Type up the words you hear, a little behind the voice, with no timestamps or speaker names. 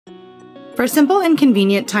For simple and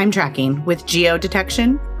convenient time tracking with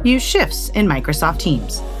geo-detection, use Shifts in Microsoft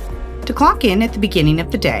Teams. To clock in at the beginning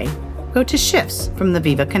of the day, go to Shifts from the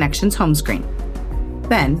Viva Connections home screen.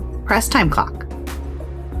 Then, press Time Clock.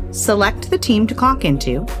 Select the team to clock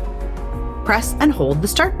into. Press and hold the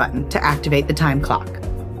Start button to activate the time clock.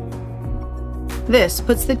 This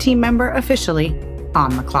puts the team member officially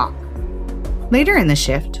on the clock. Later in the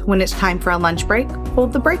shift, when it's time for a lunch break,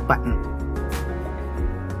 hold the Break button.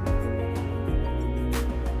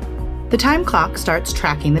 The time clock starts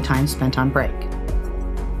tracking the time spent on break.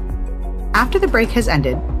 After the break has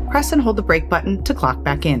ended, press and hold the Break button to clock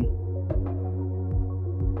back in.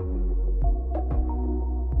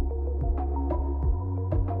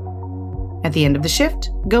 At the end of the shift,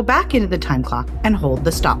 go back into the time clock and hold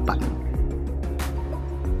the Stop button.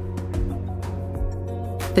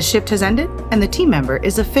 The shift has ended and the team member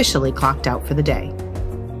is officially clocked out for the day.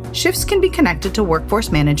 Shifts can be connected to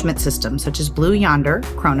workforce management systems such as Blue Yonder,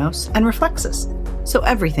 Kronos, and Reflexis, so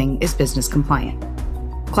everything is business compliant.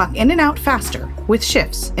 Clock in and out faster with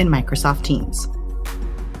Shifts in Microsoft Teams.